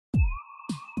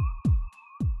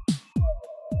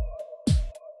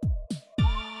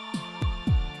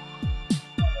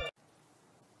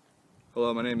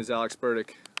Hello, my name is Alex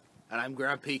Burdick. And I'm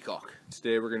Graham Peacock.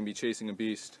 Today we're going to be chasing a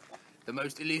beast. The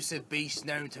most elusive beast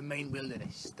known to Maine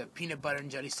wilderness, the peanut butter and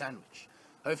jelly sandwich.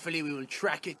 Hopefully we will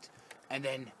track it and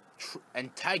then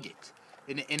tag it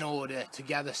in order to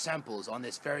gather samples on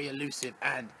this very elusive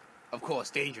and, of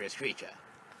course, dangerous creature.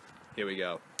 Here we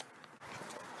go.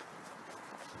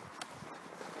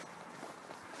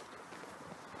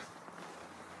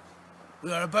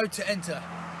 We are about to enter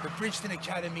the Bridgeton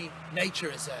Academy Nature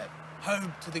Reserve,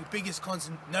 home to the biggest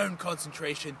known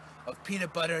concentration of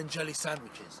peanut butter and jelly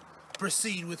sandwiches.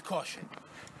 Proceed with caution.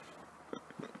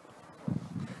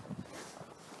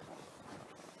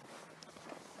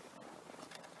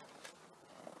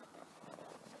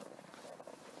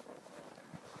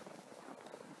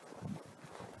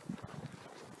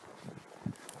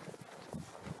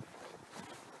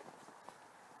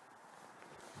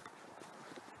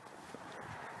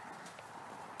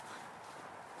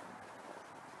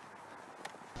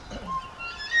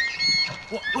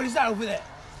 What is that over there?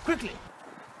 Quickly!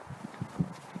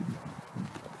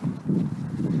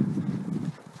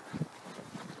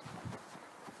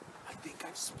 I think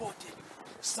I've spotted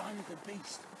the sign of the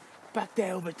beast. Back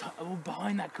there over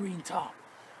behind that green top.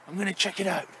 I'm gonna check it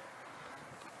out.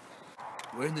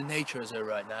 We're in the nature reserve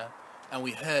right now, and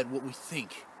we heard what we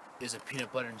think is a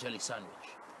peanut butter and jelly sandwich.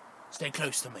 Stay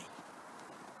close to me.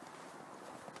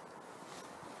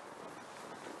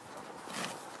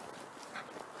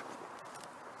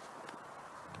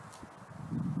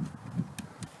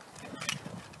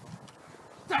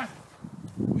 Damn!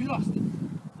 We lost it.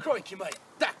 Crikey, mate,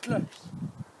 that close.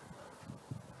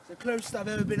 It's the closest I've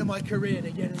ever been in my career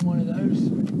to getting one of those.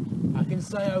 I can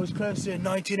say I was closer in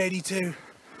 1982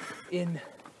 in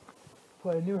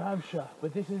New Hampshire,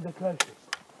 but this is the closest.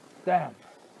 Damn.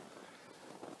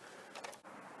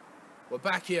 We're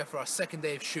back here for our second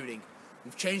day of shooting.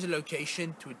 We've changed the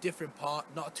location to a different part,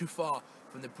 not too far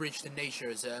from the Bridgeton Nature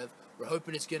Reserve. We're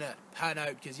hoping it's gonna pan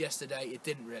out because yesterday it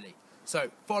didn't really.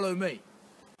 So, follow me.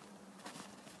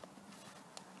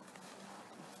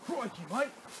 Crikey, mate.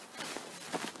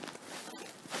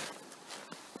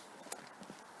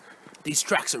 These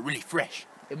tracks are really fresh.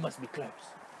 It must be close.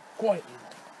 Quietly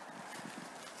then.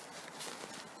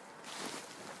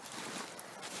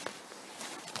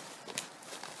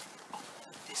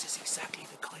 This is exactly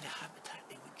the kind of habitat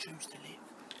they would choose to live.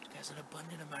 There's an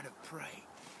abundant amount of prey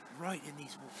right in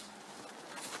these woods.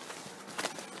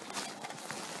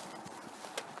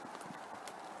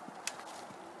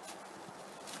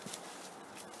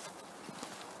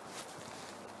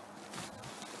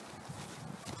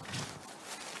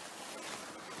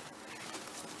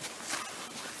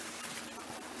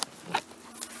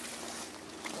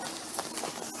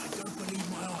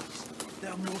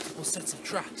 There are multiple sets of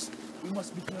tracks. We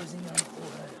must be closing in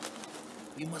already.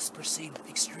 We must proceed with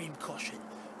extreme caution,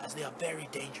 as they are very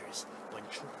dangerous when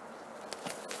true.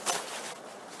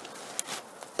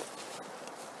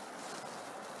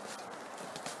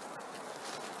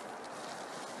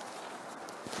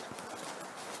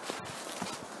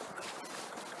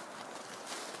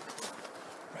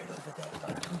 Right over there,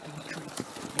 like creeping trees.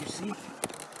 You see?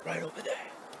 Right over there.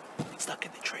 It's stuck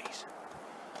in the trees.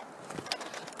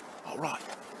 Alright,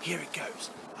 here it goes.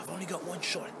 I've only got one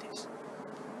shot at this.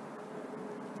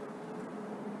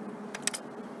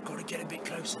 Gotta get a bit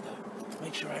closer though.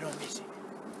 Make sure I don't miss it.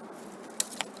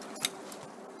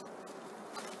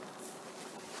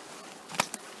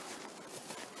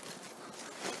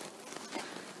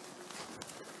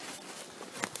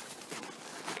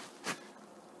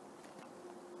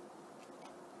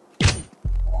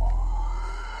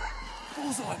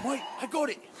 Bullseye, mate! I got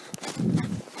it!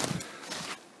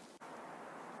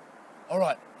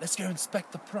 Alright, let's go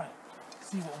inspect the prey.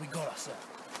 See what we got ourselves.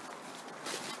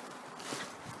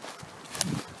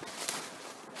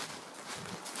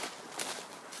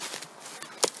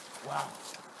 Wow.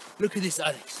 Look at this,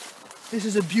 Alex. This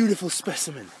is a beautiful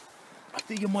specimen. I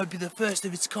think it might be the first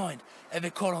of its kind ever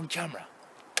caught on camera.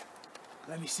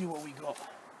 Let me see what we got.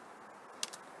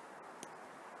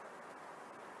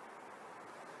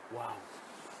 Wow.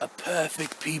 A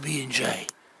perfect PB&J.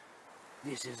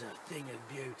 This is a thing of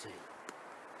beauty.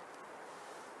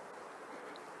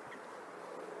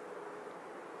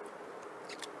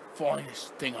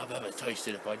 Finest thing I've ever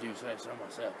tasted, if I do say so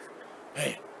myself.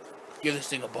 Hey, give this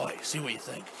thing a bite, see what you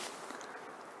think.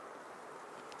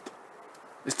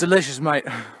 It's delicious, mate.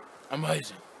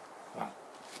 Amazing. Wow.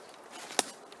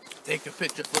 Take a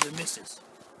picture for the missus.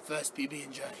 First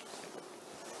PB&J.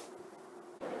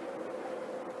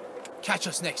 Catch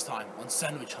us next time on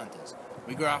Sandwich Hunters.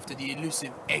 We go after the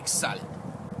elusive egg salad.